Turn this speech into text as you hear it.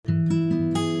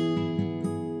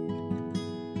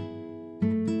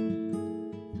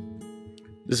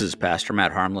This is Pastor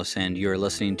Matt Harmless, and you're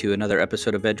listening to another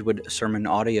episode of Edgewood Sermon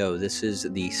Audio. This is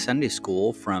the Sunday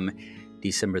School from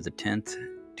December the 10th,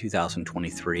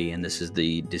 2023, and this is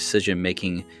the Decision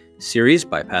Making series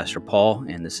by Pastor Paul,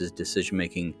 and this is Decision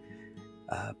Making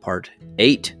Part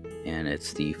 8, and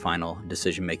it's the final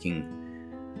decision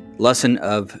making lesson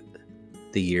of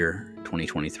the year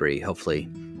 2023. Hopefully,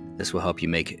 this will help you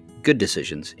make good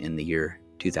decisions in the year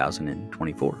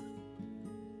 2024.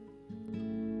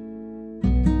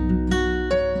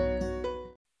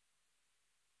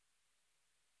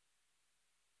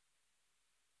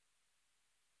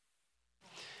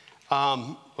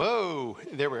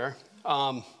 There we are.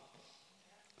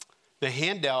 The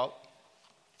handout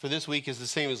for this week is the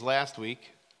same as last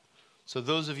week. So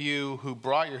those of you who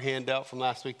brought your handout from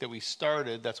last week that we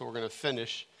started, that's what we're going to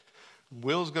finish.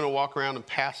 Will's going to walk around and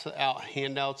pass out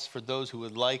handouts for those who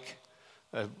would like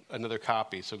another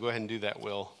copy. So go ahead and do that,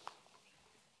 Will.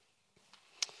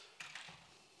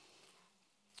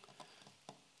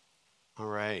 All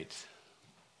right.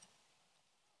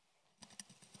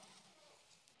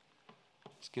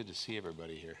 It's good to see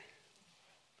everybody here.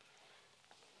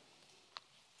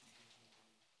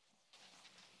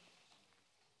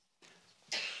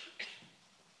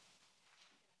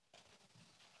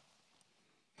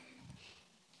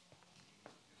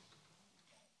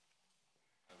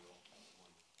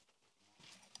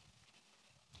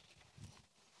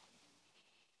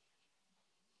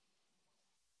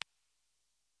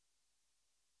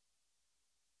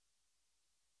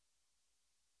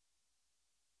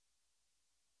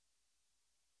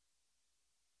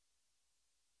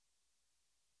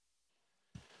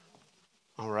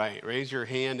 All right, raise your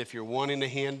hand if you're wanting a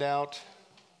handout.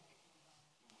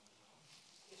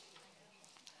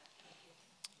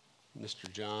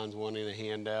 Mr. John's wanting a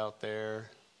handout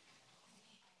there.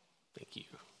 Thank you.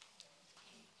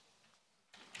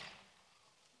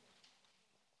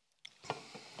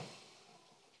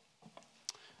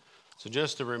 So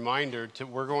just a reminder,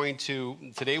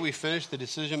 today we finished the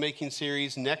decision-making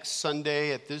series. Next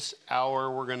Sunday at this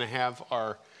hour, we're going to have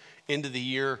our end of the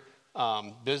year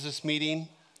business meeting.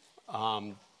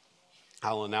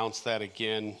 I'll announce that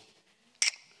again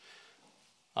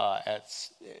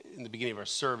in the beginning of our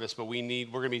service, but we're going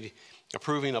to be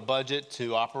approving a budget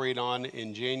to operate on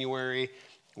in January.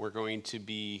 We're going to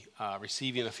be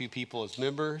receiving a few people as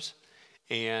members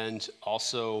and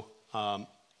also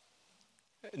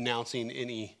announcing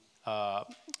any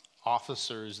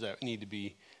officers that need to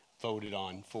be voted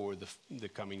on for the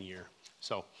coming year.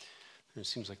 So it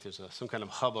seems like there's some kind of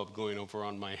hubbub going over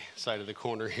on my side of the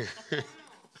corner here.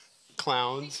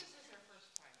 Clowns.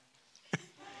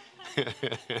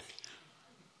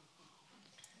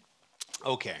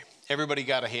 Okay, everybody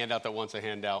got a handout that wants a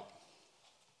handout?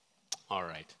 All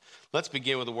right, let's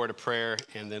begin with a word of prayer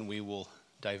and then we will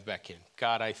dive back in.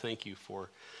 God, I thank you for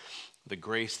the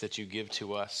grace that you give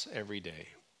to us every day.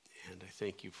 And I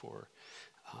thank you for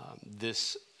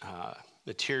this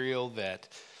material that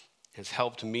has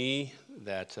helped me,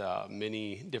 that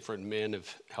many different men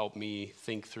have helped me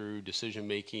think through decision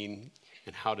making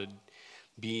and how to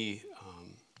be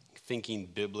thinking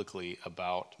biblically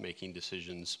about making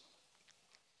decisions.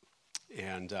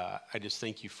 And I just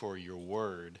thank you for your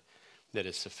word that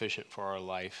is sufficient for our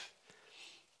life.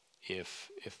 If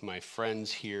my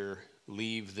friends here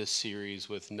leave this series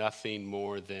with nothing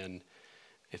more than,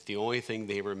 if the only thing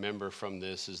they remember from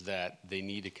this is that they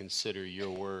need to consider your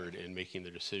word in making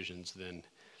their decisions, then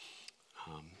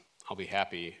I'll be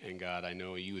happy. And God, I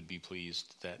know you would be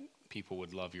pleased that people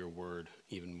would love your word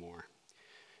even more.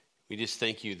 We just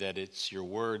thank you that it's your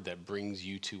word that brings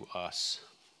you to us.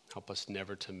 Help us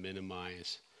never to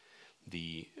minimize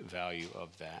the value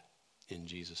of that. In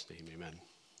Jesus' name, amen.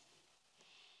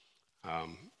 I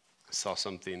saw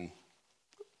something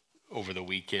over the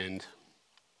weekend.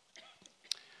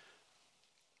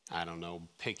 I don't know,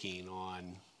 picking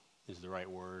on is the right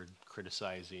word,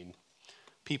 criticizing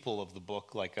people of the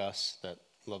book like us that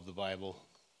love the Bible.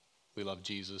 We love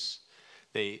Jesus.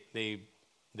 They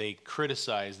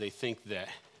criticize, they think that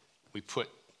we put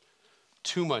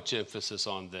too much emphasis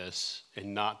on this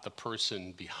and not the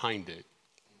person behind it,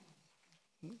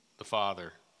 the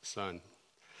Father, the Son.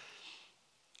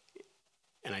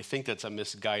 And I think that's a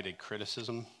misguided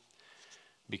criticism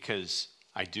because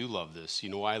I do love this. You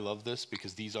know why I love this?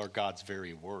 Because these are God's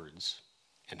very words.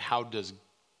 And how does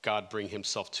God bring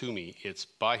himself to me? It's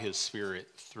by his Spirit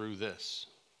through this.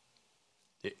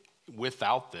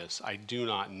 Without this, I do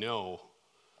not know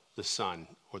the Son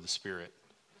or the Spirit.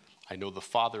 I know the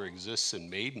Father exists and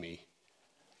made me.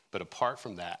 But apart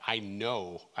from that, I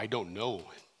don't know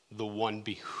the one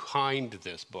behind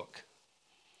this book.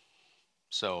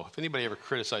 So if anybody ever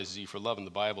criticizes you for loving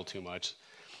the Bible too much,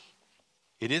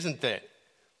 it isn't that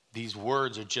these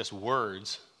words are just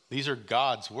words. These are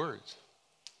God's words.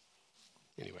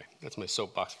 Anyway, that's my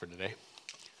soapbox for today.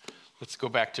 Let's go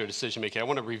back to our decision making. I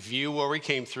want to review where we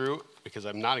came through because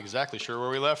I'm not exactly sure where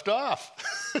we left off.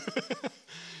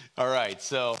 All right,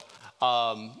 so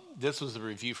this was the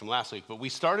review from last week, but we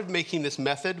started making this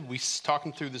method. We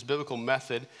talking through this biblical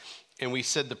method, and we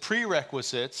said the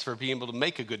prerequisites for being able to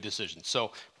make a good decision.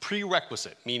 So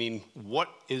prerequisite, meaning what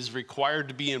is required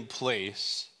to be in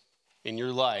place in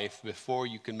your life before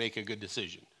you can make a good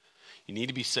decision. You need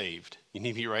to be saved. You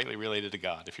need to be rightly related to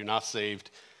God. If you're not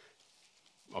saved,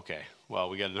 okay, well,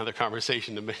 we got another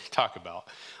conversation to talk about.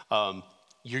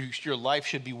 Your life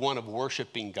should be one of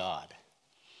worshiping God.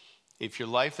 If your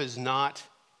life is not,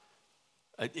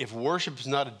 if worship is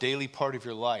not a daily part of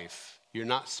your life, you're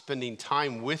not spending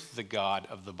time with the God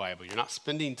of the Bible. You're not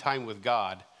spending time with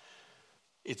God.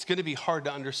 It's going to be hard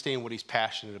to understand what he's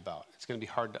passionate about. It's going to be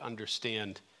hard to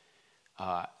understand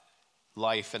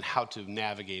life and how to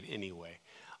navigate anyway.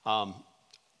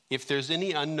 If there's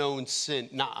any unknown sin,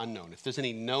 not unknown, if there's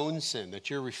any known sin that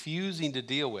you're refusing to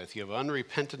deal with, you have an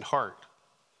unrepentant heart,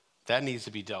 that needs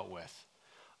to be dealt with.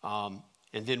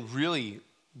 And then really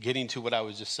getting to what I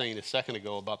was just saying a second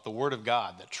ago about the Word of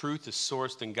God, that truth is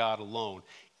sourced in God alone,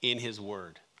 in His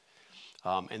Word.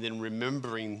 And then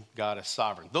remembering God as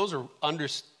sovereign. Those are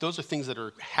things that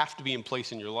have to be in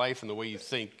place in your life and the way you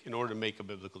think in order to make a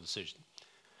biblical decision.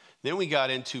 Then we got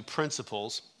into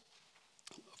principles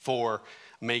for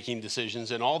making decisions.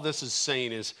 And all this is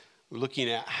saying is looking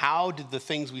at how did the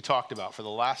things we talked about for the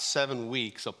last 7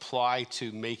 weeks apply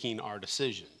to making our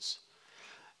decisions.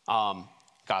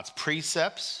 God's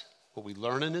precepts, what we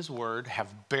learn in his word,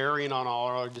 have bearing on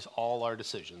all our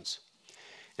decisions.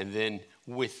 And then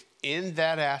within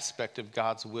that aspect of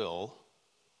God's will,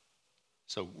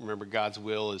 so remember God's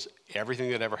will is everything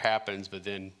that ever happens, but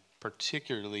then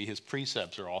particularly his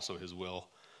precepts are also his will.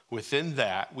 Within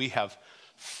that, we have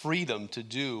freedom to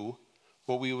do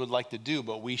what we would like to do,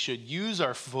 but we should use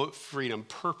our freedom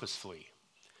purposefully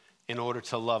in order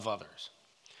to love others.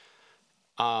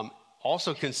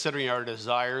 Also considering our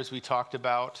desires we talked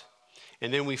about,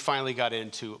 and then we finally got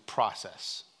into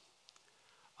process.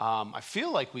 I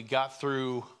feel like we got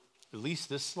through at least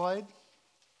this slide.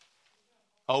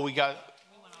 Oh, we went all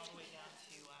the way down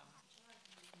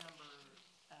to number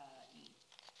E.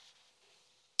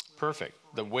 Perfect.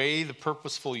 The way, the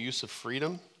purposeful use of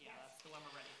freedom. Yeah, that's the one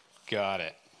we're ready for.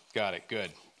 Got it.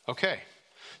 Good. Okay.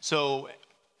 So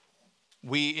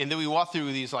then we walk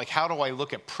through these, like, how do I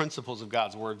look at principles of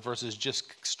God's word versus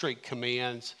just straight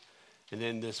commands, and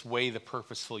then this way, the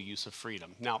purposeful use of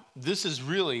freedom. Now, this is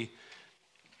really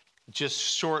just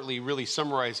shortly really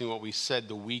summarizing what we said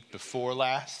the week before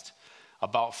last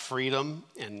about freedom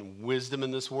and wisdom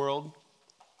in this world.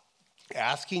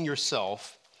 Asking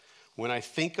yourself, when I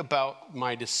think about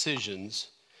my decisions,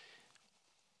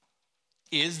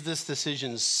 is this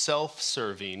decision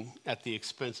self-serving at the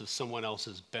expense of someone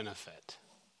else's benefit?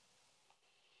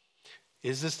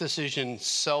 Is this decision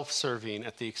self-serving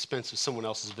at the expense of someone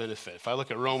else's benefit? If I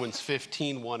look at Romans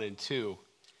 15, 1 and 2,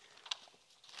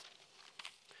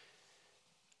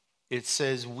 it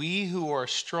says, we who are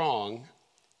strong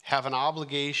have an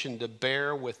obligation to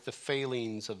bear with the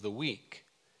failings of the weak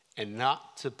and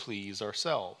not to please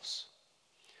ourselves.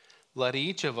 Let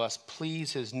each of us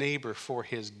please his neighbor for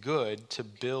his good to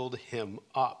build him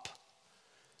up.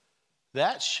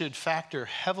 That should factor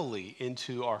heavily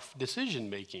into our decision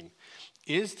making.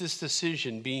 Is this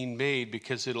decision being made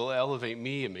because it'll elevate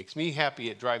me, it makes me happy,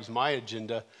 it drives my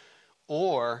agenda,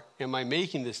 or am I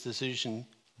making this decision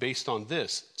based on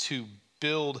this, to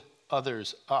build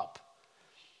others up?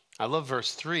 I love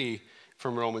verse 3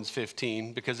 from Romans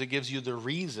 15 because it gives you the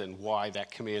reason why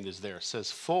that command is there. It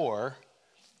says, for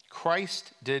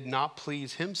Christ did not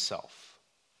please himself.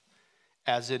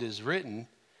 As it is written,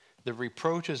 the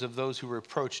reproaches of those who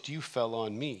reproached you fell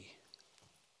on me.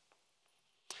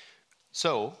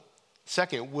 So,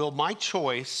 second, will my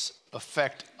choice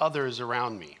affect others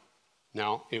around me?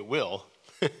 Now, it will.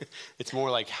 It's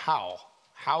more like how.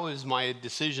 How is my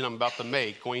decision I'm about to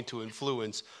make going to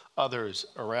influence others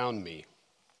around me?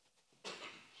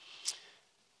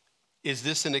 Is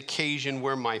this an occasion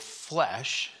where my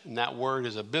flesh, and that word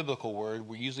is a biblical word,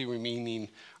 we're usually meaning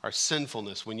our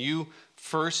sinfulness. When you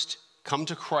first come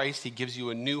to Christ, he gives you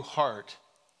a new heart.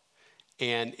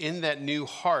 And in that new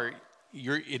heart,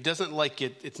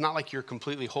 it's not like you're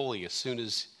completely holy it's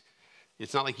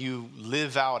not like you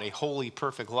live out a holy,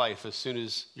 perfect life as soon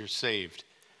as you're saved.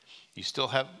 You still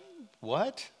have,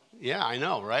 what? Yeah, I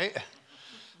know, right?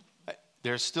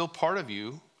 there's still part of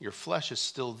you, your flesh is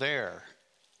still there,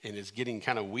 and it's getting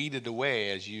kind of weeded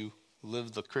away as you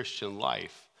live the Christian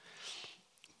life.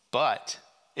 But,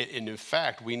 and in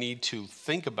fact, we need to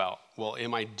think about, well,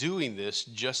 am I doing this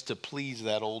just to please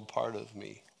that old part of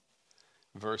me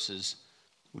versus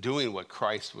doing what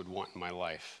Christ would want in my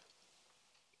life?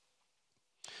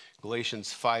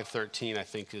 Galatians 5:13, I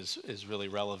think, is really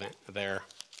relevant there.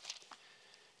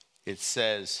 It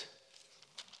says,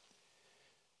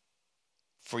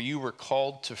 "For you were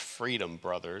called to freedom,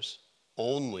 brothers,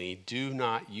 only do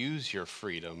not use your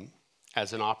freedom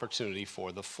as an opportunity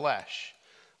for the flesh,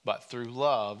 but through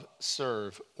love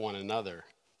serve one another."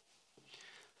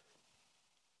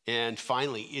 And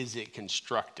finally, is it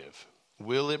constructive?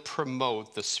 Will it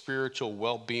promote the spiritual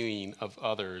well-being of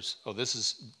others? Oh, this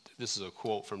is a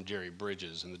quote from Jerry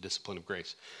Bridges in The Discipline of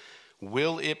Grace.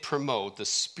 Will it promote the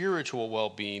spiritual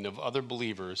well-being of other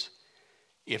believers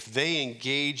if they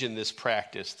engage in this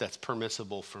practice that's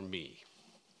permissible for me?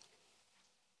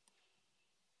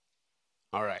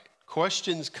 All right.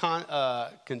 Questions,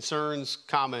 concerns,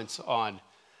 comments on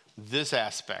this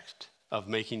aspect of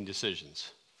making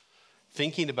decisions.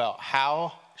 Thinking about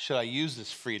how should I use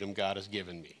this freedom God has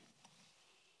given me.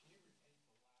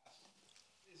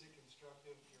 Is it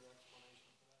constructive, your explanation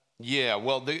for that? Yeah,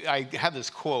 well, I have this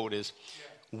quote is,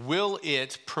 will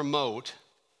it promote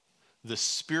the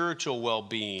spiritual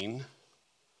well-being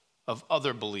of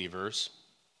other believers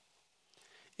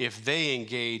if they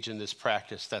engage in this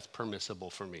practice that's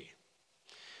permissible for me?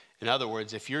 In other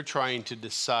words, if you're trying to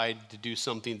decide to do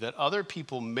something that other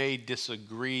people may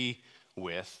disagree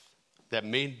with, that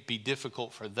may be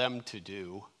difficult for them to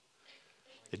do,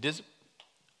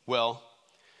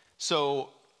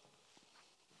 so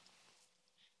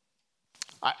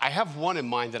I have one in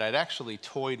mind that I'd actually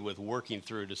toyed with working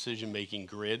through a decision-making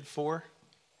grid for.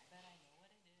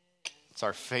 It's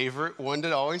our favorite one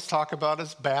to always talk about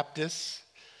as Baptists.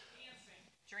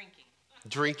 Drinking.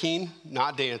 Drinking,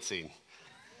 not dancing.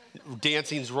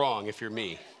 Dancing's wrong if you're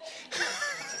me.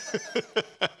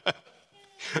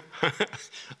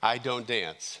 I don't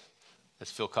dance. As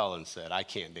Phil Collins said, I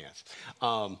can't dance.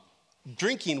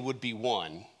 Drinking would be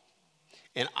one.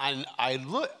 And I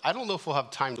don't know if we'll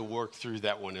have time to work through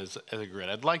that one as a grid.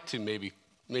 I'd like to maybe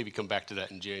come back to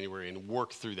that in January and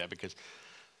work through that, because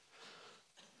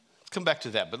come back to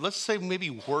that. But let's say maybe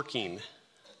working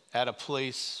at a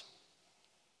place.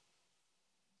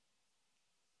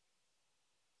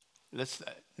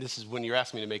 This is when you're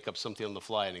asking me to make up something on the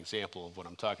fly, an example of what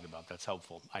I'm talking about. That's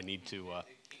helpful. I need to,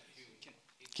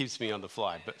 keeps me on the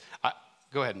fly. But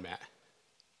go ahead, Matt.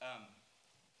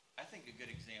 I think a good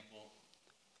example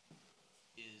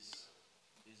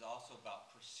is also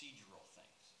about procedural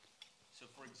things. So,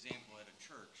 for example, at a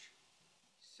church,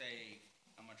 say,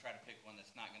 I'm going to try to pick one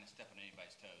that's not going to step on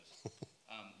anybody's toes,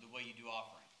 the way you do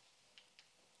offering,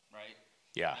 right?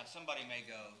 Yeah. Now, somebody may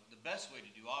go, the best way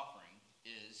to do offering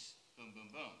is boom, boom,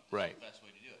 boom. Right. This is the best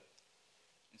way to do it.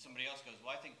 And somebody else goes,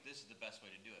 well, I think this is the best way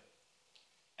to do it.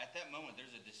 At that moment,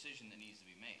 there's a decision that needs to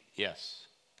be made. Yes.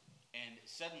 And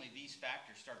suddenly these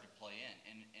factors start to play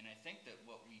in. And I think that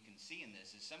what we can see in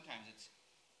this is sometimes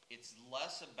it's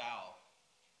less about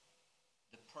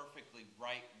the perfectly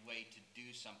right way to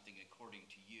do something according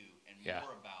to you, and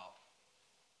more about,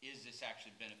 is this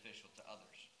actually beneficial to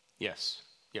others? Yes.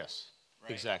 Yes.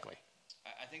 Right? Exactly.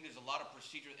 I think there's a lot of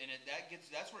procedure, and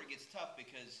that's where it gets tough,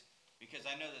 because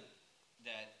I know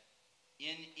that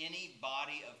in any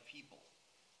body of people,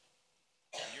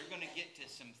 you're going to get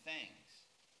to some things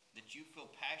that you feel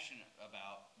passionate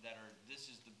about that are, this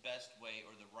is the best way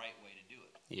or the right way to do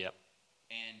it. Yep.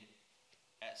 And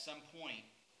at some point,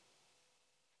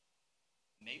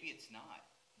 maybe it's not,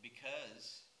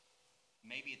 because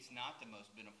maybe it's not the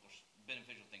most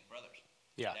beneficial thing for others.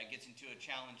 Yeah. That gets into a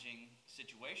challenging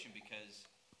situation, because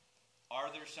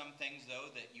are there some things,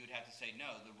 though, that you would have to say,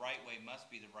 no, the right way must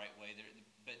be the right way?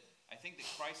 But I think that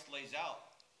Christ lays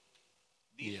out,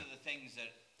 these are the things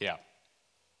that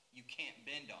you can't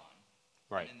bend on.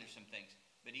 Right. And then there's some things.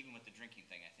 But even with the drinking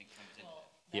thing, I think comes into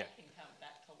That that.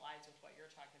 that collides with what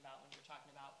you're talking about when you're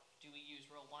talking about, do we use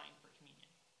real wine for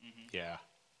communion? Mm-hmm. Yeah.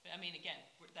 I mean, again,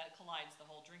 that collides the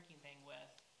whole drinking thing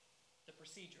with the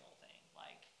procedural thing.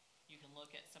 Like, you can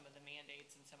look at some of the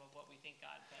mandates and some of what we think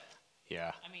God put.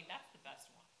 Yeah. I mean, that's the best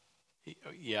one.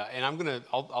 Yeah, and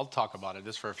I'll talk about it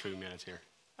just for a few minutes here.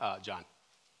 John.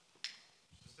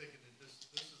 Just thinking that this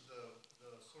is the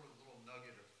sort of little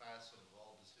nugget or facet of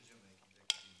all decision making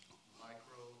that can be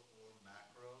micro or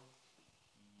macro.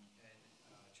 And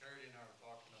Charity and I were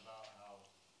talking about how,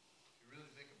 if you really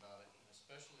think about it, and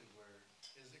especially where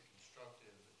is it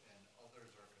constructive and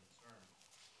others are concerned,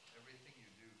 everything you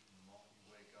do from the moment you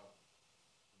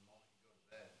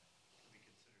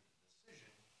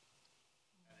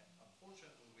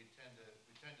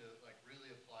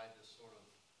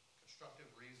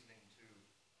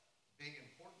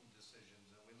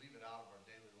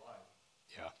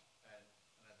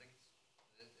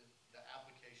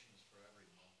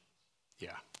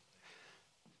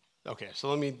Okay, so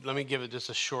let me give it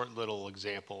just a short little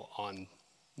example on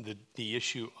the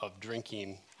issue of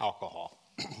drinking alcohol.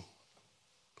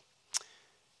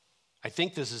 I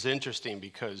think this is interesting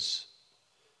because,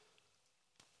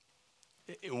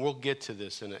 and we'll get to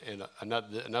this in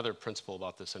another principle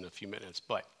about this in a few minutes,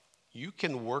 but you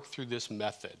can work through this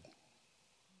method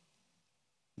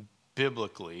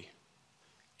biblically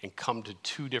and come to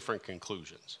two different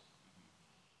conclusions,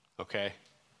 okay?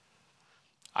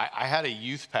 I had a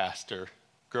youth pastor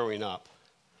growing up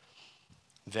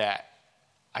that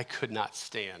I could not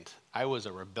stand. I was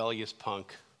a rebellious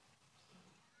punk,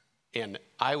 and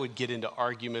I would get into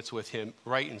arguments with him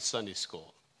right in Sunday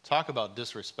school. Talk about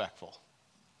disrespectful.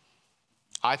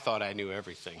 I thought I knew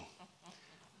everything.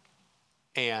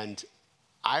 And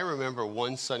I remember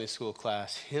one Sunday school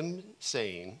class, him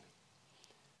saying,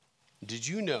 "Did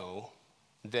you know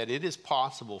that it is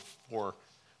possible for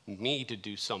me to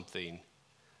do something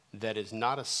that is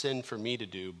not a sin for me to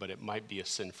do, but it might be a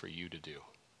sin for you to do?"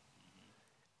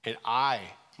 And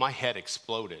my head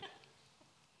exploded.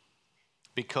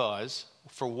 Because,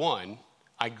 for one,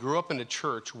 I grew up in a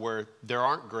church where there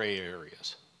aren't gray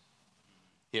areas.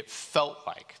 It felt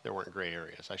like there weren't gray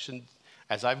areas.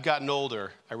 As I've gotten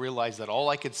older, I realized that all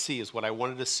I could see is what I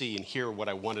wanted to see and hear what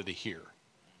I wanted to hear,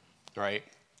 right?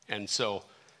 And so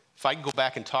if I could go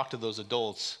back and talk to those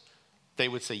adults, they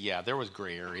would say, yeah, there was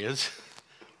gray areas.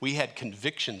 We had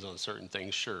convictions on certain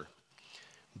things, sure.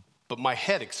 But my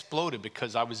head exploded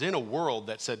because I was in a world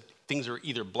that said things are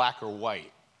either black or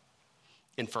white.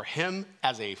 And for him,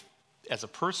 as a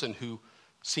person who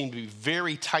seemed to be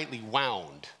very tightly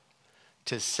wound,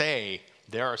 to say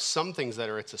there are some things that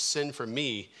it's a sin for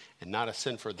me and not a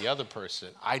sin for the other person,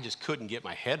 I just couldn't get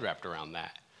my head wrapped around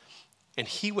that. And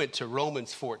he went to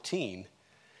Romans 14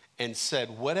 and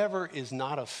said, whatever is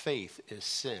not of faith is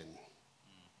sin.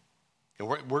 And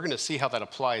we're going to see how that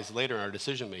applies later in our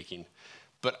decision making.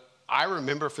 But I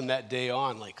remember from that day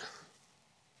on, like,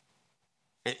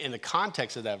 in the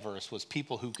context of that verse was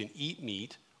people who can eat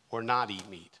meat or not eat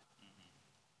meat.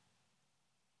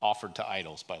 Offered to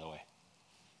idols, by the way.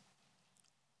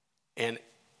 And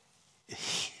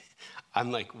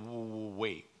I'm like,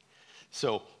 wait.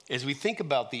 So as we think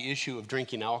about the issue of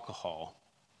drinking alcohol,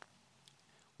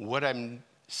 what I'm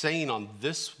saying on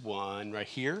this one right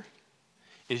here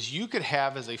is you could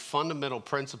have as a fundamental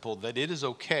principle that it is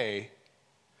okay.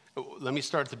 Let me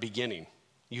start at the beginning.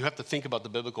 You have to think about the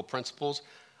biblical principles.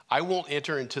 I won't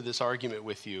enter into this argument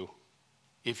with you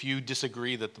if you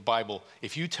disagree that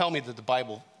if you tell me that the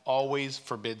Bible always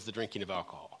forbids the drinking of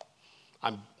alcohol.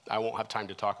 I won't have time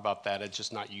to talk about that. It's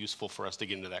just not useful for us to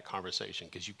get into that conversation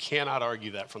because you cannot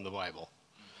argue that from the Bible.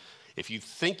 If you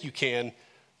think you can,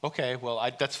 okay, well,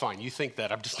 that's fine. You think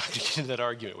that. I'm just not going to get into that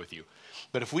argument with you.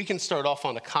 But if we can start off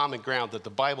on a common ground that the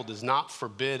Bible does not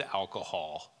forbid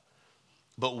alcohol,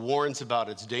 but warns about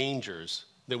its dangers,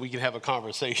 then we can have a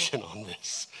conversation on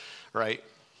this, right?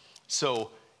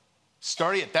 So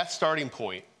starting at that starting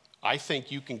point, I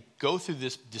think you can go through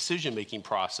this decision-making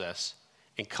process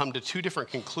and come to two different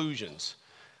conclusions.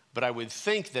 But I would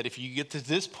think that if you get to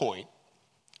this point,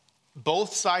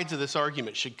 both sides of this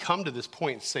argument should come to this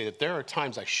point and say that there are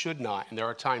times I should not, and there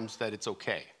are times that it's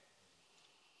okay,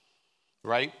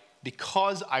 right?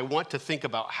 Because I want to think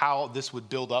about how this would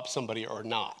build up somebody or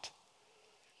not,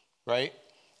 right?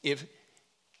 If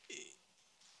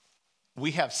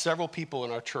we have several people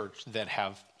in our church that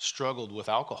have struggled with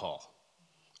alcohol,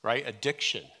 right?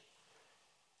 Addiction.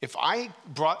 If I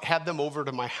had them over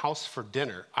to my house for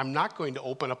dinner, I'm not going to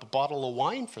open up a bottle of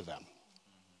wine for them.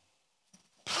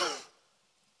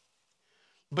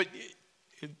 But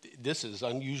this is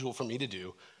unusual for me to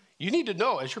do. You need to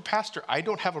know, as your pastor, I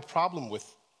don't have a problem with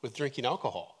drinking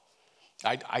alcohol.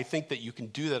 I think that you can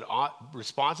do that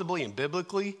responsibly and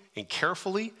biblically and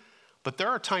carefully, but there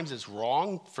are times it's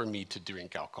wrong for me to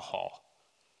drink alcohol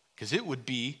because it would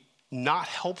be not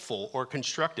helpful or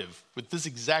constructive with this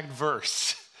exact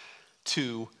verse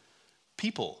to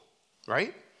people,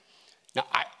 right? Now,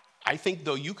 I think,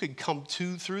 though, you could come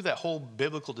through that whole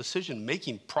biblical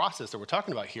decision-making process that we're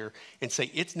talking about here and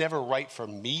say, it's never right for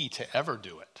me to ever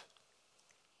do it.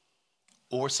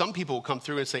 Or some people will come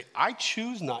through and say, I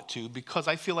choose not to because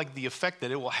I feel like the effect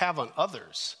that it will have on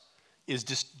others is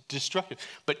destructive.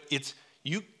 But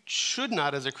you should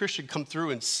not, as a Christian, come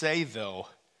through and say, though,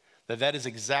 that is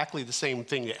exactly the same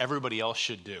thing that everybody else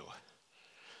should do.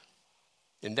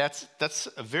 And that's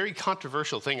a very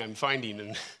controversial thing I'm finding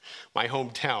in my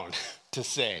hometown to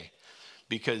say,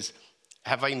 because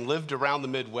having lived around the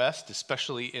Midwest,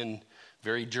 especially in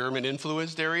very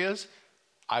German-influenced areas,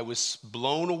 I was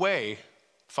blown away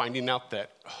finding out that,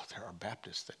 there are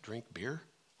Baptists that drink beer.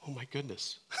 oh my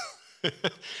goodness.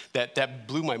 that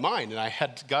blew my mind. And I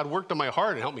had God worked on my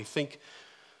heart and helped me think,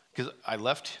 because I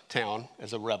left town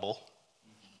as a rebel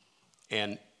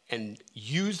and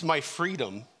used my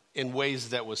freedom in ways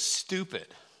that was stupid,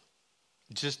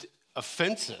 just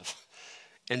offensive.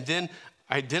 And then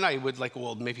I would like,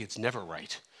 well, maybe it's never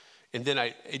right. And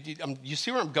then you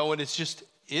see where I'm going? It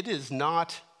is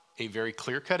not a very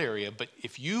clear-cut area, but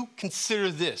if you consider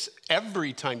this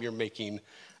every time you're making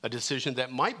a decision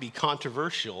that might be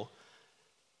controversial,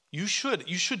 you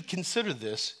should consider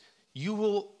this. You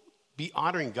will be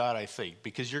honoring God, I think,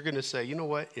 because you're going to say, you know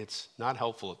what? It's not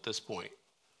helpful at this point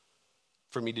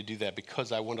for me to do that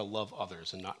because I want to love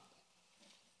others and not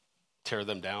tear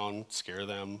them down, scare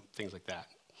them, things like that.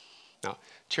 Now,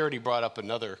 Charity brought up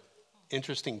another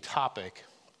interesting topic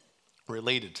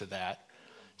related to that.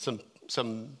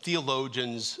 Some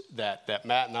theologians that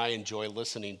Matt and I enjoy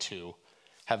listening to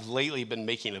have lately been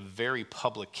making a very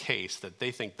public case that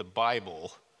they think the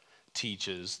Bible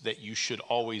teaches that you should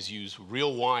always use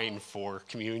real wine for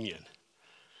communion.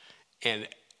 And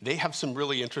they have some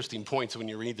really interesting points when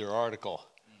you read their article.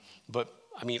 But,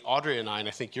 I mean, Audrey and I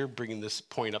think you're bringing this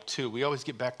point up too, we always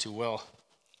get back to, well,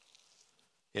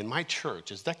 in my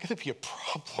church, is that going to be a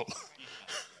problem?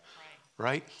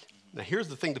 Right? Now, here's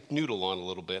the thing to noodle on a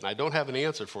little bit, and I don't have an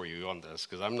answer for you on this,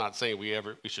 because I'm not saying we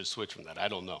should switch from that. I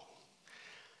don't know.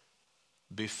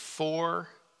 Before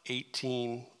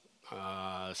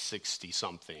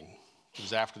 1860-something, it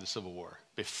was after the Civil War,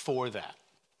 before that,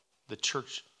 the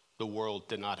church, the world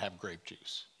did not have grape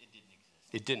juice.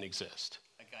 It didn't exist.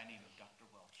 A guy named Dr.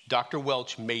 Welch. Dr.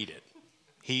 Welch made it.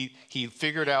 He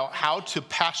figured out how to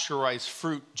pasteurize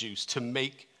fruit juice to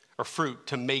make a fruit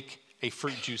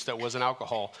juice that wasn't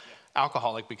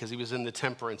alcoholic because he was in the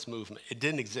temperance movement. It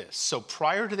didn't exist. So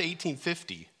prior to the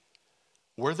 1850,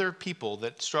 were there people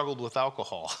that struggled with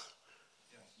alcohol?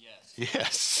 Yes.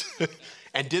 Yes.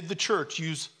 And did the church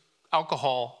use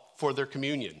alcohol for their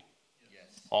communion?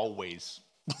 Yes. Always.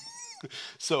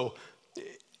 So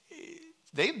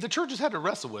the churches had to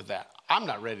wrestle with that. I'm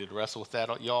not ready to wrestle with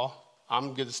that, y'all.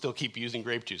 I'm going to still keep using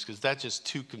grape juice because that's just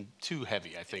too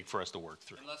heavy, I think, for us to work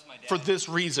through. For this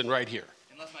reason right here.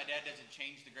 Unless my dad doesn't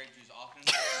change the grape juice often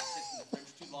enough and it sits in the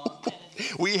fridge too long.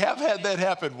 We have had that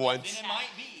happen once. Then it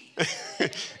might be.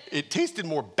 It tasted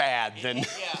more bad than Yeah.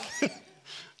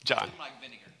 John. It's like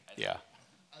vinegar. Yeah.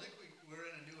 I think we're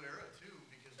in a new era too,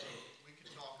 because we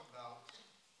could talk about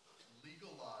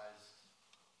legalized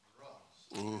drugs.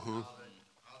 Mm-hmm.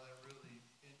 How that really,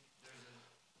 there's an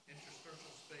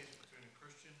interstitial space between a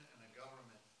Christian and a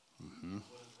government. Mm-hmm.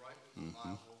 What is right with the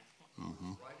Bible, what is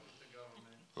right with the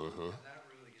government, Mm-hmm. and that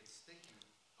really gets sticky.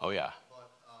 Oh, yeah.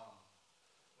 But,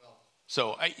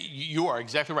 So you are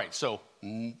exactly right. So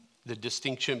the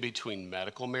distinction between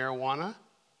medical marijuana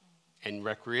and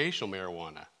recreational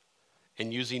marijuana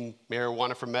and using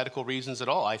marijuana for medical reasons at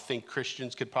all, I think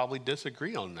Christians could probably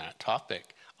disagree on that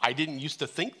topic. I didn't used to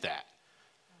think that.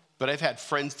 But I've had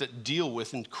friends that deal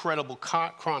with incredible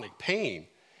chronic pain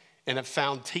and have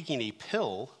found taking a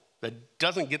pill that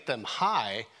doesn't get them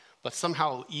high but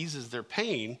somehow eases their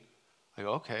pain. I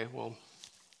go, okay, well,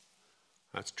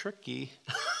 that's tricky.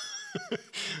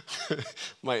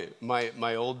 one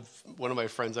of my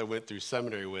friends I went through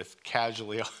seminary with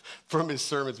casually from his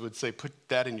sermons would say, put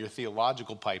that in your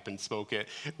theological pipe and smoke it.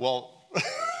 Well,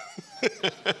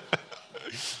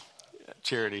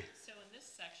 Charity. So in this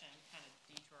section, kind of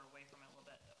detour away from it a little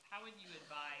bit, how would you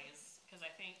advise, because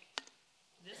I think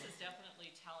this is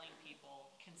definitely telling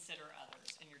people consider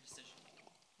others in your decision making,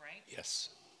 right?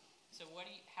 Yes. So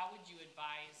how would you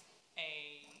advise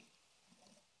a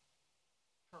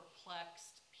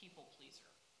perplexed people pleaser?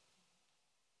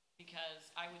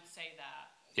 Because I would say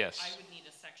that Yes. I would need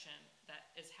a section that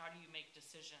is how do you make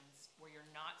decisions where you're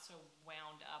not so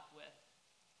wound up with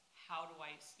how do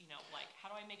I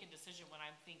make a decision when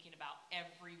I'm thinking about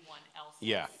everyone else's?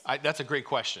 Yeah, that's a great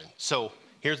question. So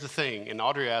here's the thing, and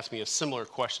Audrey asked me a similar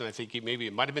question. I think maybe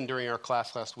it might have been during our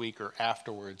class last week or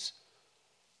afterwards.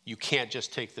 You can't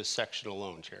just take this section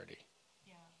alone, Charity.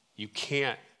 Yeah. You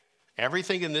can't.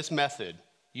 Everything in this method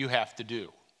you have to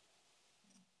do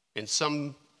in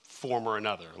some form or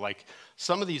another. Like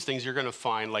some of these things you're going to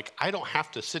find, like I don't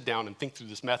have to sit down and think through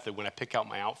this method when I pick out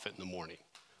my outfit in the morning.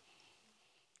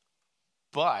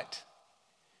 But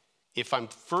if I'm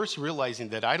first realizing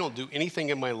that I don't do anything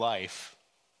in my life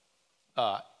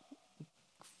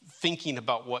thinking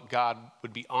about what God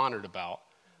would be honored about,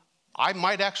 I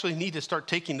might actually need to start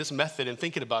taking this method and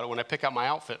thinking about it when I pick out my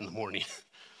outfit in the morning.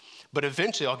 But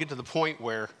eventually I'll get to the point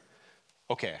where,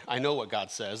 okay, I know what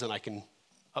God says and I can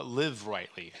live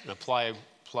rightly and apply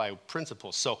apply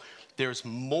principles. So there's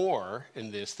more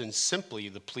in this than simply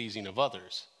the pleasing of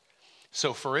others.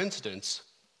 So for instance,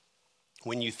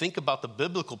 when you think about the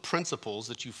biblical principles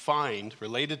that you find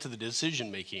related to the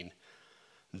decision making,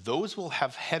 those will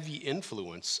have heavy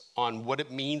influence on what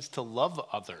it means to love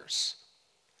others.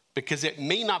 Because it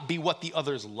may not be what the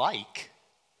others like.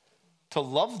 To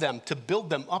love them, to build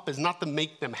them up, is not to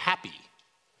make them happy.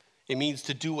 It means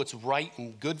to do what's right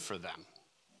and good for them.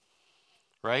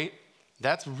 Right?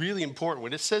 That's really important.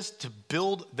 When it says to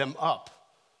build them up,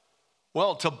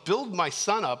 well, to build my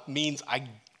son up means I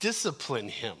discipline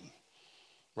him.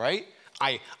 Right?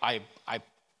 I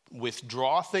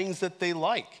withdraw things that they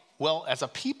like. Well, as a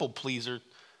people pleaser,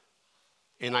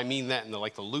 and I mean that in the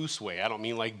loose way. I don't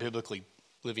mean like biblically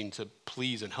living to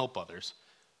please and help others.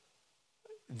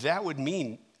 That would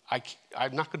mean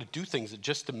I'm not going to do things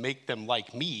just to make them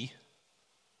like me.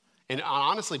 And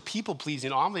honestly, people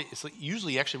pleasing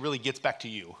usually actually really gets back to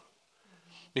you.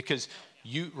 Because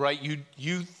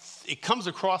it comes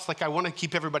across like I want to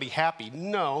keep everybody happy.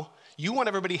 No, you want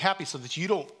everybody happy so that you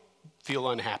don't feel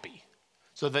unhappy.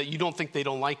 So that you don't think they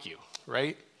don't like you,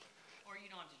 right? Or you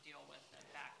don't have to deal with the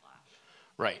backlash.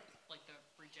 Right. Like the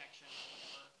rejection or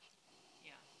whatever.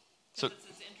 Yeah. So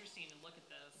it's interesting to look at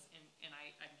this, and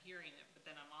I'm hearing it, but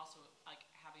then I'm also like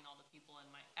having all the people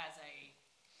as a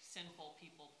sinful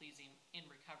people pleasing in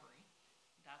recovery.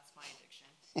 That's my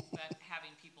addiction. But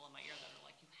having people in my ear that are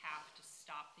like, you have to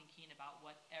stop thinking about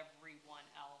what everyone.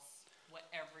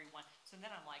 So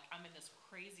then I'm in this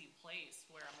crazy place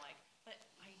where I'm like, but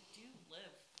I do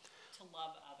live to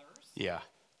love others. yeah.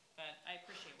 But I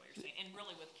appreciate what you're saying. And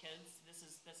really with kids,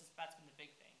 that's been the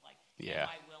big thing. Like, Yeah. am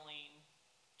I willing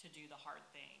to do the hard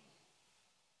thing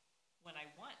when I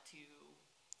want to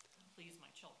please my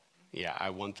children? Yeah, I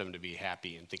want them to be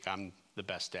happy and think I'm the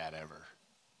best dad ever.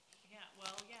 Yeah,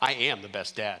 well, yeah. I am the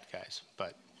best dad, guys,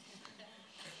 but.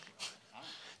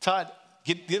 Todd,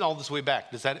 get all this way back.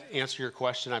 Does that answer your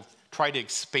question? I've tried to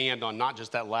expand on not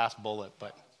just that last bullet,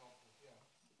 but.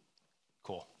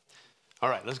 Cool. All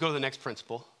right, let's go to the next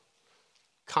principle.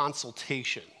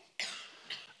 Consultation.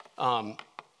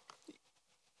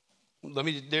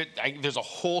 There's a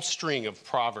whole string of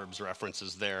Proverbs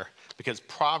references there because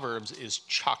Proverbs is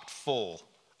chock full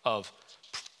of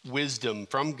wisdom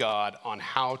from God on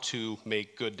how to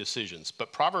make good decisions.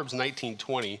 But Proverbs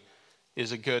 19:20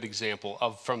 is a good example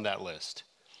from that list.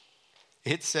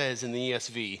 It says in the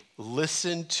ESV,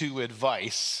 listen to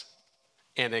advice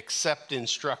and accept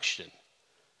instruction,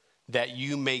 that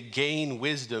you may gain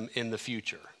wisdom in the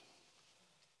future.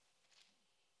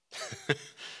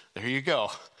 There you go.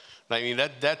 I mean,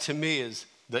 that to me is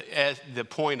the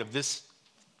point of this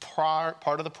part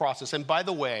of the process. And by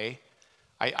the way,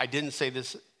 I didn't say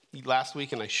this last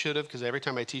week, and I should have, because every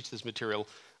time I teach this material,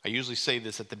 I usually say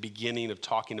this at the beginning of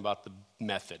talking about the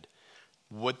method.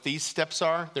 What these steps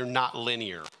are, they're not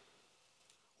linear.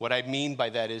 What I mean by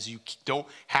that is you don't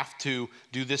have to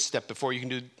do this step before you can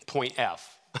do point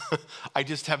F. I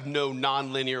just have no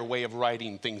non-linear way of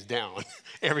writing things down.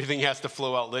 Everything has to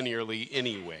flow out linearly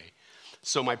anyway.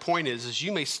 So my point is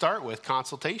you may start with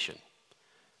consultation.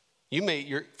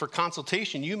 For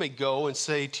consultation, you may go and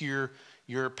say to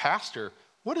your pastor,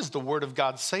 what does the Word of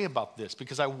God say about this?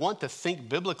 Because I want to think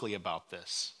biblically about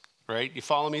this, right? You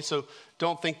follow me? So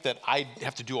don't think that I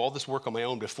have to do all this work on my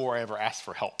own before I ever ask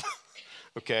for help,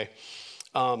 okay?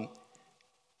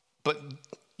 But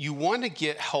you want to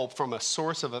get help from a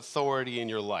source of authority in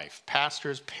your life.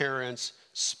 Pastors, parents,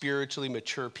 spiritually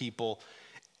mature people,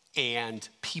 and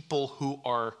people who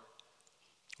are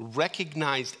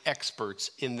recognized experts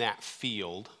in that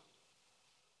field.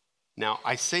 Now,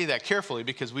 I say that carefully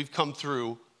because we've come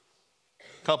through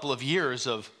a couple of years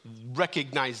of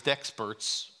recognized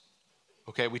experts.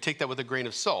 Okay, we take that with a grain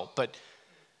of salt. But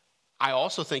I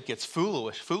also think it's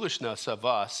foolishness of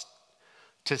us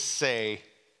to say,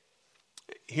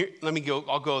 here,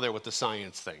 I'll go there with the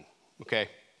science thing, okay?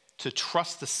 To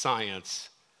trust the science.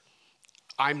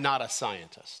 I'm not a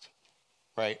scientist,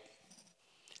 right?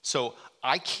 So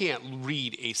I can't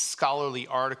read a scholarly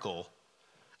article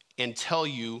and tell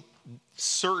you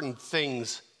certain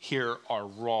things here are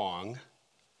wrong,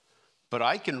 but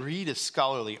I can read a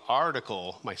scholarly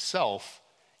article myself,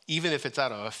 even if it's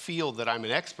out of a field that I'm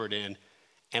an expert in,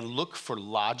 and look for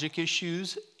logic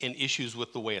issues and issues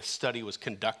with the way a study was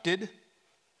conducted,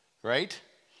 right?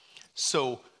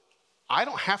 So I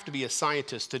don't have to be a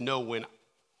scientist to know when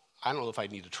I don't know if I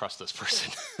need to trust this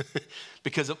person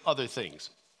because of other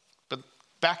things. But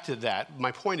back to that,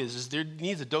 my point is there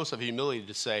needs a dose of humility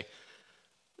to say,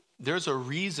 there's a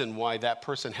reason why that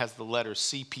person has the letter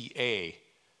CPA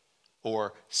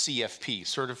or CFP,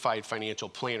 Certified Financial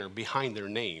Planner, behind their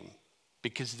name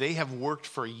because they have worked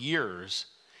for years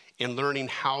in learning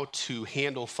how to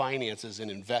handle finances and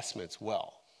investments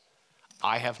well.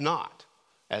 I have not,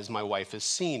 as my wife has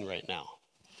seen right now.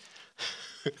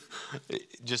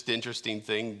 Just interesting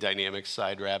thing, dynamic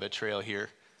side rabbit trail here.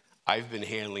 I've been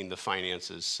handling the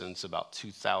finances since about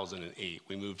 2008.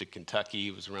 We moved to Kentucky.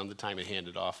 It was around the time I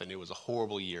handed off, and it was a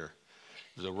horrible year.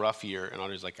 It was a rough year, and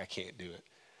Audrey's like, I can't do it.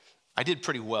 I did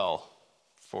pretty well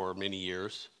for many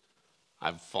years.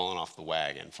 I've fallen off the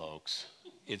wagon, folks.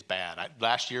 It's bad.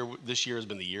 This year has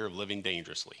been the year of living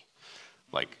dangerously.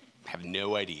 Like, have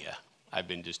no idea. I've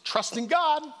been just trusting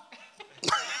God.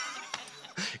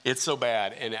 It's so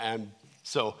bad. And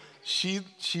so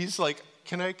she's like,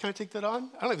 can I take that on?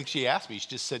 I don't think she asked me. She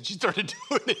just said she started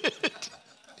doing it.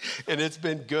 And it's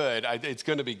been good. It's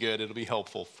going to be good. It'll be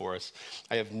helpful for us.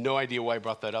 I have no idea why I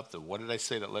brought that up, though. What did I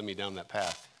say that led me down that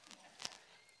path?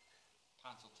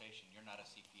 Consultation. You're not a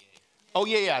CPA. Oh,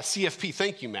 yeah, CFP.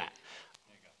 Thank you, Matt.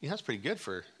 There you go. Yeah, that's pretty good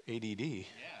for ADD.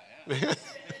 Yeah.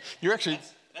 You're actually...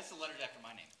 That's the letters after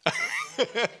my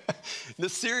name. No,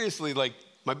 seriously, like,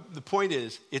 the point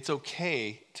is, it's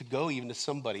okay to go even to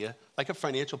somebody, like a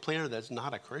financial planner that's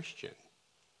not a Christian.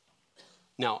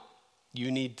 Now,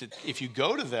 you need to, if you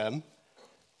go to them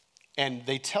and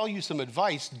they tell you some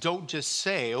advice, don't just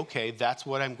say, okay, that's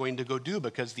what I'm going to go do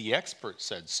because the expert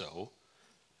said so.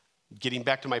 Getting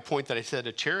back to my point that I said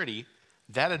to Charity,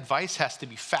 that advice has to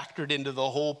be factored into the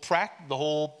whole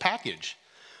package.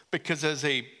 Because as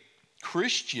a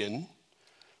Christian,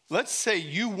 let's say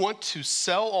you want to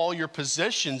sell all your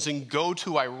possessions and go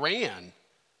to Iran.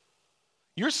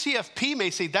 Your CFP may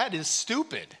say that is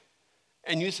stupid.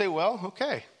 And you say, well,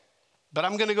 okay, but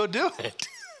I'm going to go do it.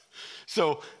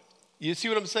 So you see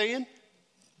what I'm saying?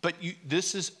 But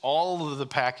this is all of the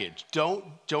package.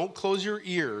 Don't close your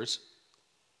ears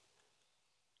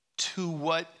to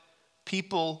what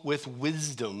people with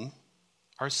wisdom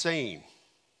are saying.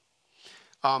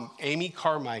 Amy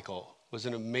Carmichael was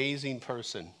an amazing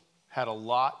person, had a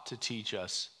lot to teach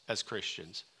us as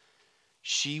Christians.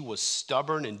 She was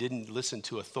stubborn and didn't listen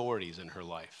to authorities in her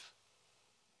life.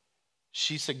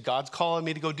 She said, God's calling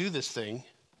me to go do this thing.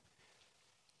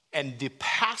 And the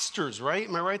pastors, right?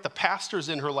 Am I right? The pastors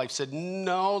in her life said,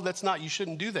 no, that's not, you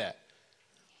shouldn't do that.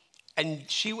 And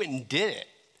she went and did it.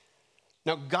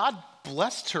 Now, God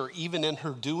blessed her even in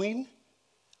her doing,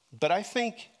 but I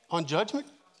think on judgment,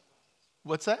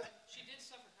 what's that?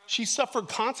 She suffered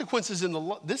consequences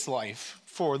in this life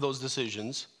for those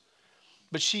decisions.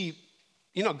 But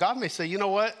God may say, you know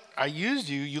what? I used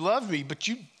you, you loved me, but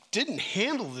you didn't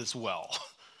handle this well.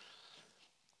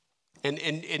 And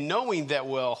knowing that,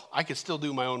 well, I could still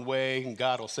do my own way and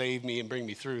God will save me and bring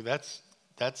me through, that's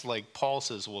like Paul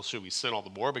says, well, should we sin all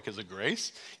the more because of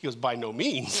grace? He goes, by no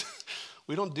means.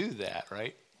 We don't do that,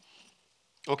 right?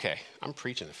 Okay, I'm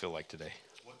preaching, I feel like, today.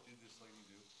 What did this lady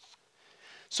do?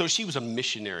 So she was a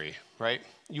missionary, right?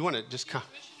 You want to just She was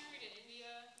a missionary to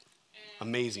India. And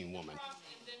amazing woman.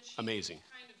 And then she Amazing.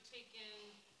 kind of taken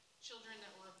children that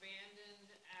were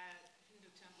abandoned at Hindu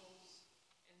temples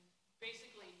and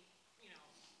basically,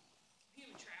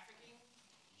 human trafficking.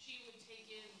 She would take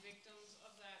in victims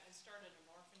of that and started an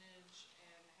orphanage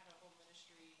and had a whole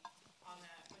ministry on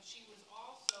that. But she was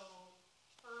also,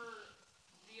 her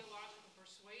theological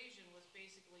persuasion was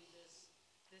basically this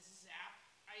zap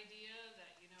idea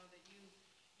that, that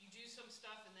you do some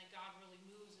stuff and then God really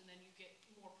moves and then you get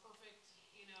more perfect,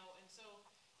 and so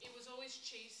it was always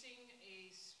chasing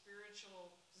a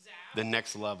spiritual zap. The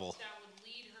next level. That would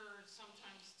lead her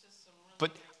sometimes to some really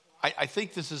But nice I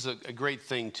think this is a great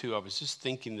thing, too. I was just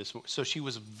thinking this. So she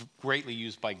was greatly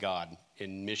used by God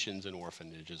in missions and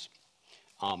orphanages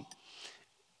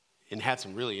and had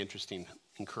some really interesting,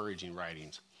 encouraging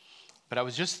writings. But I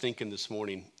was just thinking this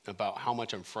morning about how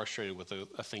much I'm frustrated with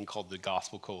a thing called the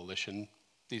Gospel Coalition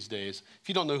these days. If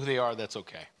you don't know who they are, that's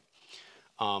okay.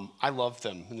 I loved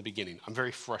them in the beginning. I'm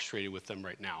very frustrated with them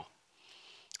right now.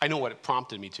 I know what it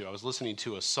prompted me to. I was listening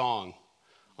to a song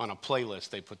on a playlist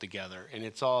they put together, and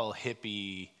it's all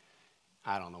hippie.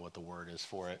 I don't know what the word is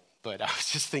for it, but I was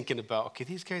just thinking about, okay,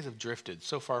 these guys have drifted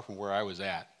so far from where I was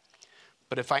at.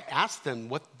 But if I ask them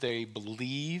what they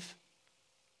believe,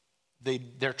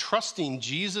 they're trusting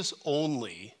Jesus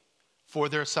only for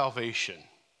their salvation.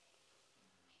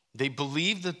 They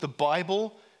believe that the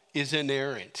Bible is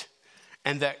inerrant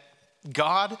and that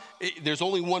God, there's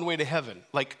only one way to heaven.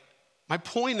 Like, my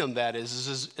point on that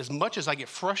is as much as I get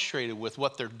frustrated with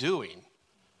what they're doing,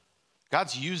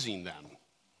 God's using them.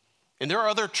 And there are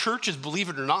other churches, believe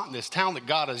it or not, in this town that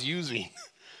God is using,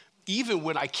 even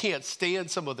when I can't stand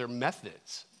some of their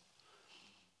methods.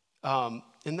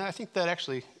 And I think that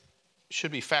actually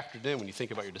should be factored in when you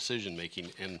think about your decision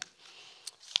making. And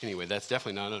anyway, that's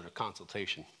definitely not under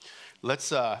consultation.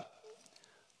 Let's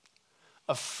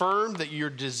affirm that your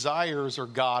desires are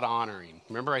God honoring.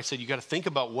 Remember I said you got to think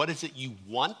about what is it you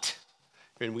want?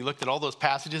 And we looked at all those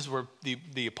passages where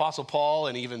the Apostle Paul,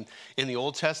 and even in the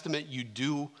Old Testament, you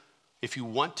do, if you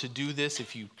want to do this,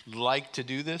 if you like to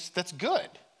do this, that's good.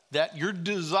 That your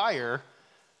desire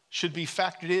should be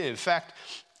factored in. In fact,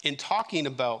 in talking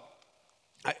about,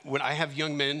 when I have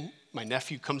young men, my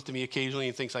nephew comes to me occasionally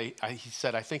and thinks, he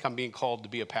said, I think I'm being called to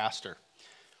be a pastor.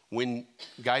 When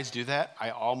guys do that, I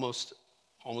almost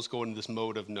go into this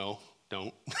mode of no,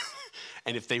 don't.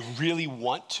 And if they really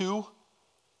want to,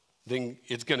 then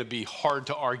it's going to be hard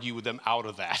to argue with them out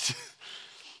of that.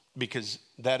 Because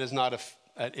that is not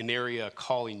an area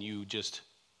calling you just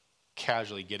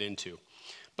casually get into.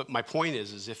 But my point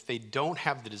is if they don't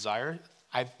have the desire,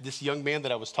 this young man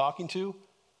that I was talking to,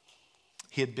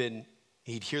 he'd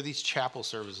hear these chapel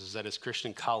services at his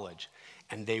Christian college,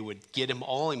 and they would get him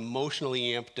all emotionally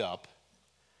amped up,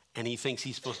 and he thinks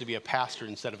he's supposed to be a pastor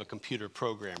instead of a computer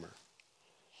programmer.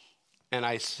 And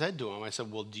I said to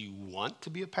him, well, do you want to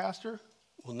be a pastor?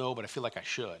 Well, no, but I feel like I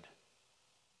should.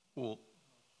 Well,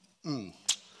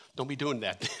 don't be doing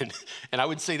that then. And I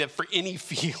would say that for any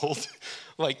field,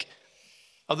 like,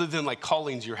 other than like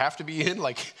callings you have to be in,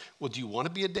 like, well, do you want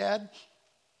to be a dad?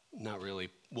 Not really.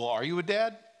 Well, are you a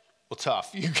dad? Well,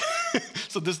 tough.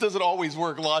 So this doesn't always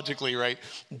work logically, right?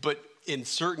 But in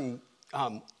certain,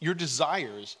 your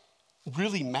desires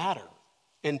really matter.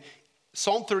 And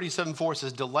Psalm 37:4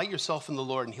 says, delight yourself in the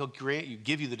Lord and he'll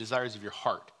give you the desires of your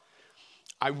heart.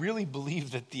 I really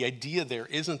believe that the idea there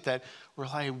isn't that, well,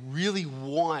 I really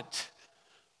want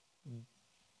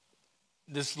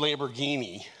this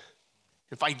Lamborghini.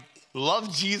 If I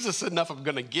love Jesus enough, I'm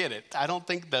going to get it. I don't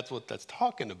think that's what that's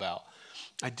talking about.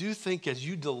 I do think as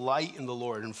you delight in the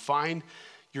Lord and find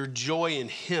your joy in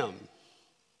him,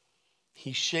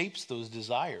 he shapes those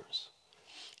desires.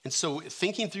 And so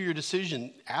thinking through your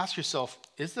decision, ask yourself,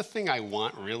 is the thing I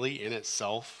want really in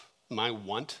itself, my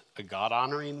want, a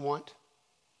God-honoring want?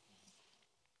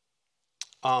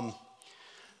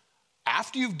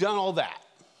 After you've done all that,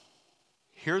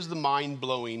 here's the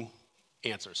mind-blowing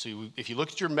answer. So if you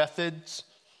look at your methods,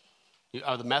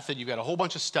 the method, you've got a whole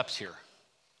bunch of steps here.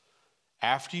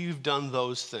 After you've done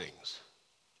those things,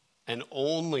 and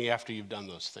only after you've done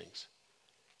those things,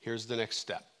 here's the next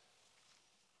step.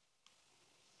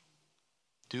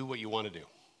 Do what you want to do.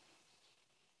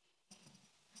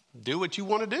 Do what you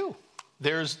want to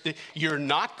do. You're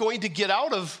not going to get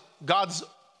out of God's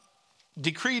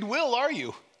decreed will, are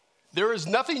you? There is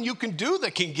nothing you can do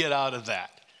that can get out of that.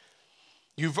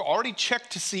 You've already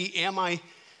checked to see, am I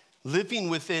living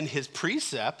within his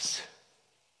precepts?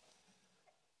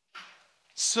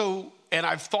 So, and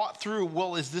I've thought through,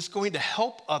 well, is this going to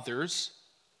help others?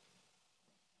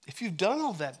 If you've done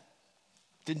all that,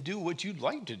 then do what you'd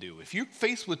like to do. If you're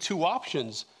faced with two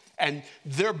options and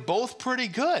they're both pretty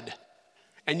good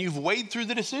and you've weighed through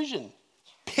the decision,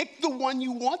 pick the one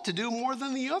you want to do more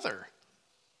than the other.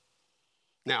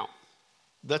 Now,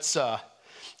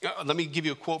 let me give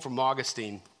you a quote from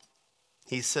Augustine.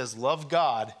 He says, love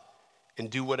God and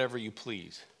do whatever you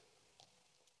please.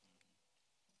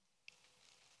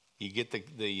 You get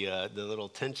the little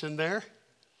tension there?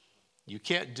 You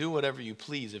can't do whatever you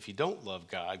please if you don't love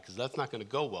God, because that's not going to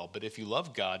go well. But if you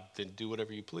love God, then do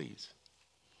whatever you please.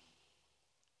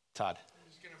 Todd. I'm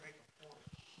just going to make a point.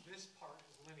 This part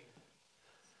is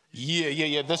linear.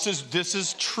 Yeah. This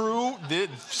is true.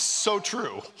 So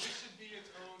true. This should be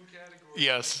its own category.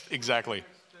 Yes, exactly.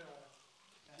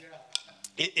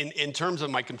 In terms of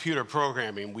my computer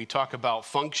programming, we talk about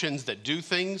functions that do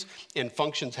things, and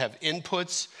functions have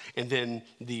inputs, and then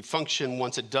the function,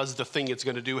 once it does the thing it's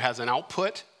going to do, has an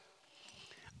output.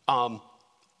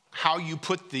 How you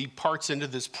put the parts into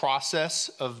this process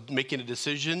of making a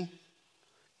decision,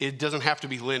 it doesn't have to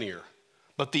be linear.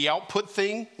 But the output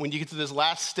thing, when you get to this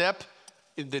last step,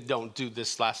 don't do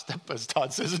this last step, as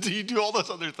Todd says, until you do all those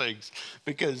other things,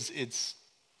 because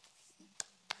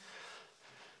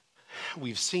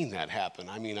we've seen that happen.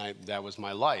 I mean, that was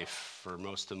my life for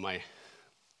most of my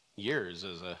years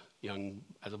as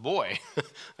a boy.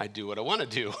 I do what I want to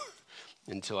do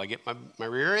until I get my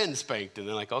rear end spanked. And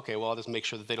then like, okay, well, I'll just make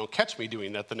sure that they don't catch me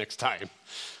doing that the next time.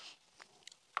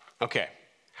 Okay.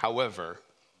 However,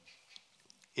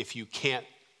 if you can't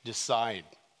decide,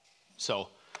 so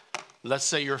let's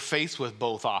say you're faced with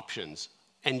both options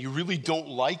and you really don't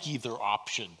like either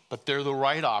option, but they're the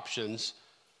right options,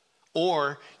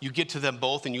 or you get to them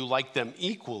both and you like them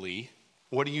equally,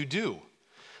 what do?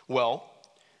 Well,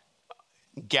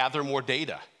 gather more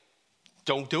data.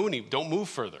 Don't move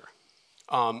further.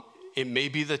 It may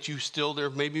be that there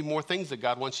may be more things that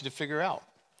God wants you to figure out.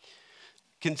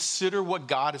 Consider what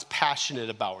God is passionate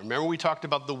about. Remember we talked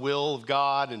about the will of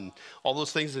God and all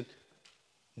those things. And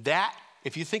that,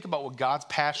 if you think about what God's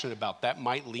passionate about, that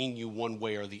might lean you one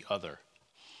way or the other.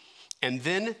 And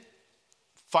then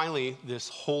finally, this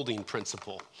holding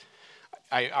principle.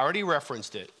 I already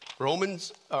referenced it.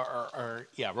 Romans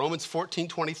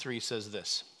 14:23 says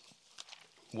this.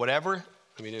 Let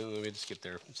me just get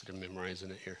there instead of memorizing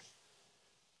it here.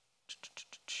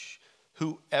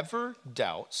 Whoever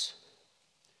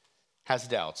has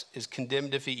doubts is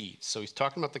condemned if he eats. So he's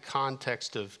talking about the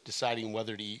context of deciding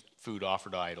whether to eat food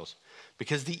offered to idols.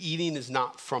 Because the eating is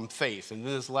not from faith. And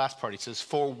then this last part, he says,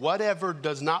 for whatever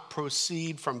does not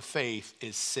proceed from faith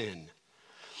is sin.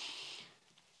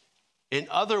 In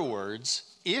other words,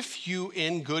 if you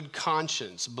in good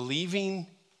conscience, believing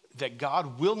that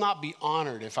God will not be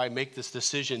honored if I make this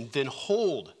decision, then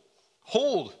hold.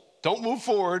 Don't move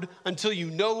forward until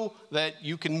you know that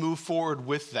you can move forward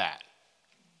with that.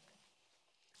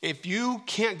 If you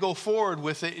can't go forward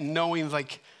with it and knowing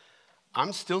like,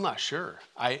 I'm still not sure.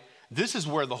 This is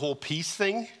where the whole peace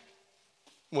thing,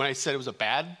 when I said it was a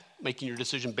bad, making your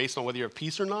decision based on whether you have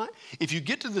peace or not. If you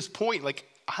get to this point, like,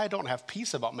 I don't have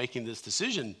peace about making this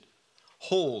decision,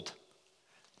 hold.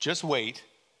 Just wait.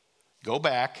 Go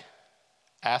back.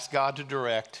 Ask God to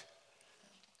direct.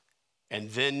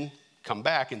 And then come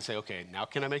back and say, okay, now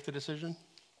can I make the decision?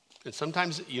 And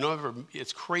sometimes,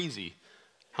 it's crazy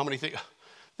how many things.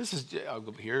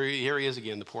 Here he is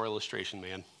again, the poor illustration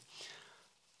man.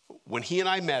 When he and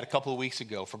I met a couple of weeks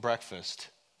ago for breakfast,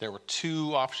 there were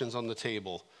two options on the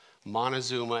table,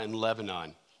 Montezuma and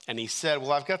Lebanon. And he said,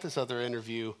 well, I've got this other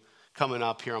interview coming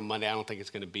up here on Monday. I don't think it's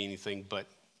going to be anything, but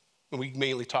we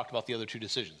mainly talked about the other two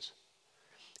decisions.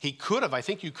 I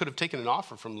think you could have taken an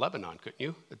offer from Lebanon, couldn't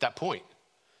you, at that point?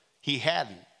 He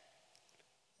hadn't.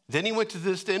 Then he went to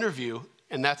this interview,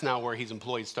 and that's now where he's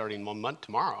employed starting 1 month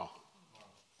tomorrow.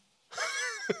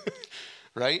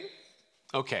 Right?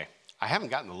 Okay. I haven't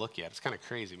gotten the look yet. It's kind of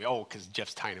crazy. Because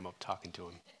Jeff's tying him up talking to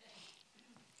him.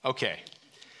 Okay.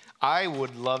 I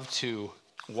would love to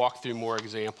walk through more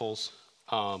examples.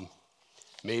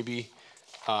 Maybe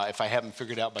if I haven't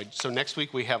figured out so next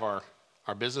week we have our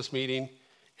business meeting,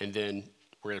 and then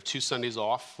we're going to have 2 Sundays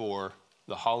off for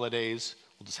the holidays.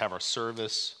 We'll just have our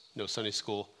service, no Sunday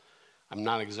school. I'm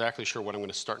not exactly sure what I'm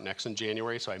going to start next in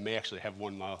January, so I may actually have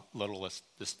one let's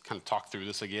just kind of talk through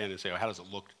this again and say, how does it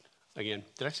look again?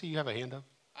 Did I see you have a hand up?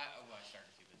 I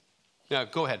started to, but... Yeah,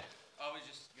 go ahead. I was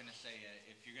just going to say,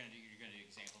 if you're going to do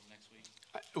examples next week?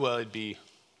 It'd be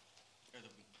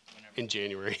in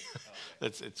January. Oh,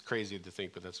 okay. It's crazy to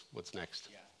think, but that's what's next.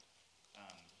 Yeah.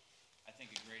 I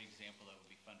think a great example that would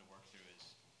be fun to work through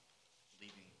is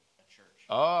leaving a church.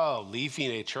 Oh,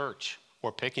 leaving a church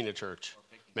or picking a church.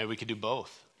 Maybe we could do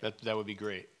both. That would be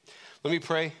great. Let me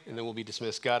pray, and then we'll be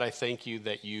dismissed. God, I thank you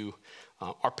that you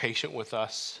are patient with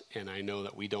us, and I know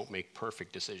that we don't make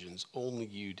perfect decisions. Only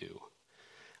you do.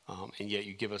 And yet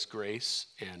you give us grace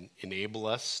and enable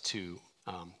us to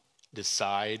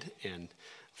decide and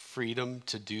freedom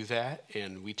to do that,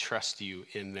 and we trust you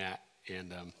in that.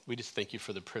 And we just thank you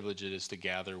for the privilege it is to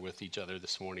gather with each other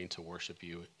this morning to worship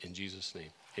you. In Jesus'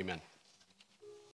 name, amen.